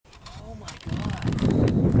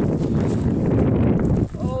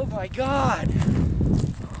my God.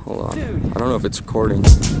 Hold on. Dude. I don't know if it's recording.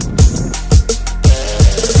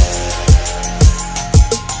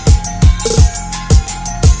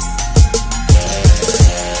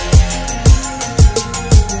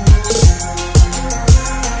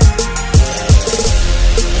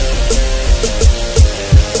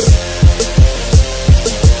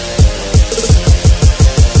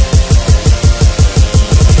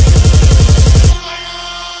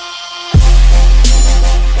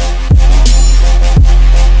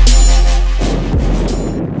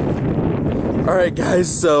 Alright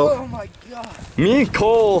guys, so Oh my God. me and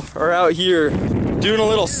Cole are out here doing a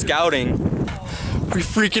little scouting. We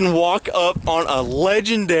freaking walk up on a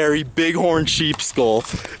legendary bighorn sheep skull.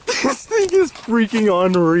 This thing is freaking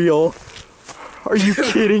unreal. Are you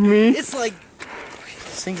kidding me? It's like,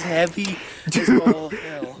 this thing's heavy. Dude, Oh,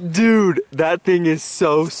 hell. dude, that thing is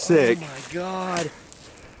so sick. Oh my God.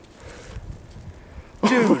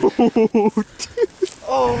 Dude.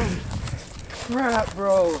 Oh crap,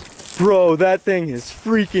 bro. Bro, that thing is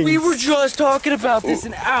freaking. We were just talking about this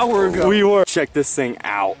an hour ago. We were. Check this thing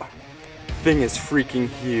out. Thing is freaking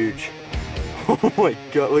huge. Oh my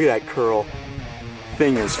God, look at that curl.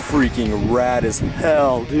 Thing is freaking rad as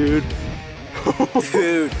hell, dude.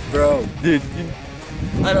 Dude, bro. Dude,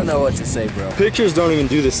 I don't know what to say, bro. pictures don't even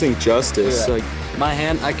do this thing justice. Look Like, at that. My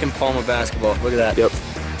hand, I can palm a basketball. Look at that. yep,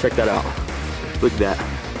 check that out. Look at that.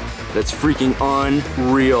 That's freaking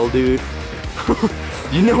unreal, dude.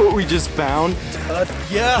 You know what we just found?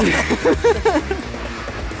 Yeah.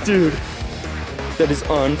 Dude, that is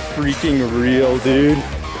unfreaking real, dude.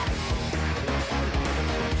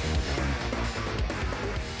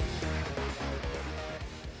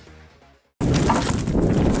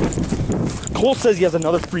 Cole says he has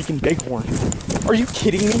another freaking bighorn. Are you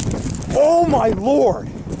kidding me? Oh my Lord.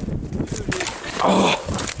 Oh.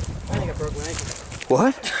 I think I broke my ankle.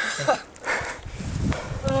 What?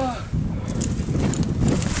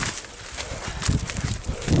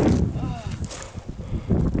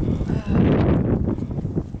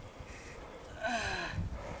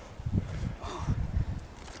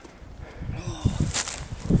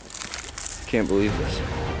 Can't believe this.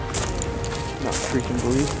 Not freaking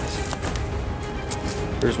believe this.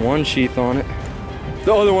 There's one sheath on it.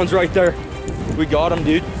 The other one's right there. We got him,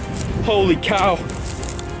 dude. Holy cow.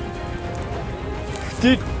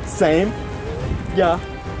 Dude, same. Yeah.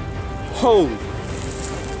 Holy.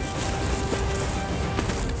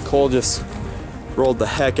 Cole just rolled the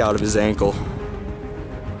heck out of his ankle.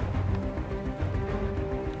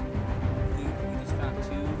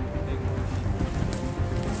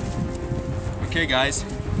 Okay guys,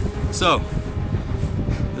 so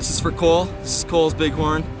this is for Cole. This is Cole's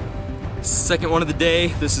bighorn. Second one of the day.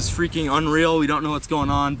 This is freaking unreal. We don't know what's going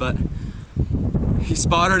on, but he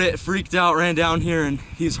spotted it, freaked out, ran down here, and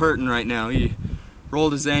he's hurting right now. He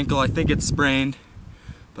rolled his ankle. I think it's sprained,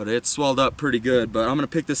 but it's swelled up pretty good. But I'm gonna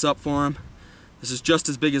pick this up for him. This is just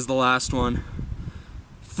as big as the last one.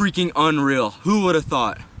 Freaking unreal. Who would have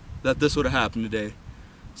thought that this would have happened today?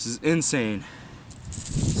 This is insane.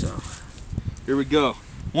 So here we go.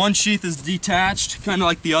 One sheath is detached, kind of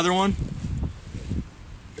like the other one.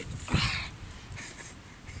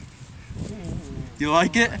 You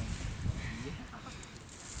like it?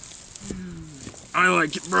 I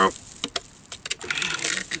like it, bro.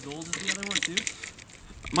 That's as old as the other one, too?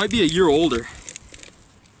 Might be a year older.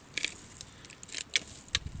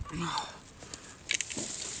 Give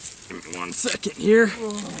me 1 second here.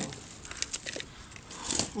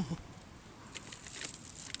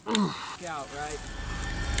 Out, right?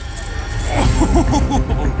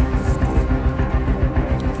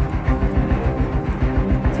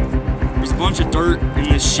 There's a bunch of dirt in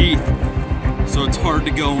this sheath, so it's hard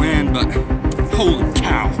to go in, but holy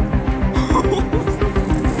cow.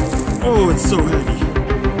 Oh, it's so heavy.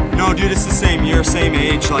 No, dude, it's the same year, same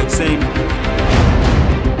age, like same.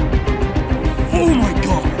 Oh my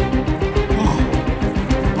God. Oh,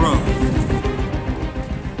 bro.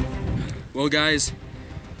 Well, guys,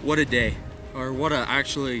 what a day. Or what a,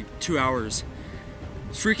 actually 2 hours.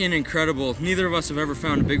 It's freaking incredible. Neither of us have ever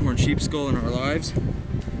found a bighorn sheep skull in our lives.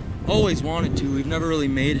 Always wanted to. We've never really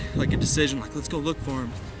made like a decision like, let's go look for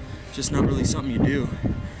him. Just not really something you do.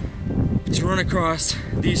 But to run across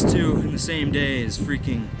these two in the same day is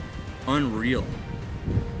freaking unreal.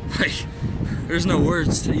 Like, there's no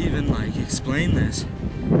words to even like explain this.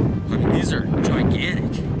 I mean, these are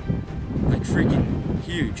gigantic. Like freaking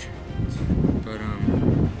huge. But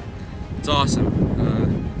it's awesome.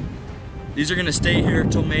 These are gonna stay here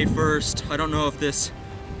till May 1st. I don't know if this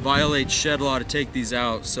violates shed law to take these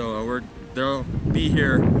out, so they'll be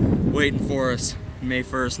here waiting for us May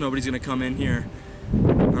 1st. Nobody's gonna come in here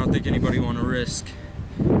I don't think anybody want to risk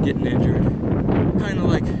getting injured. Kind of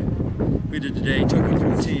like we did today, took him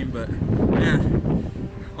from the team, but man,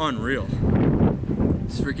 unreal.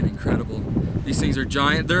 It's freaking incredible. These things are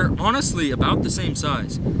giant. They're honestly about the same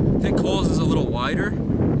size. I think Cole's is a little wider.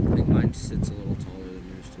 I think mine sits a little taller than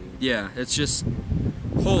yours too. Yeah, it's just,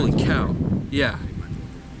 holy cow. Yeah.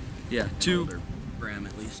 Yeah, two gram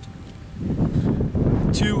at least.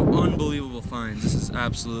 Two unbelievable finds. This is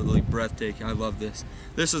absolutely breathtaking. I love this.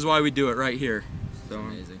 This is why we do it right here. So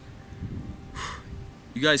amazing.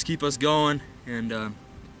 You guys keep us going, and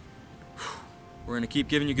we're gonna keep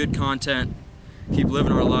giving you good content, keep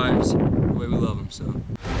living our lives the way we love them. So.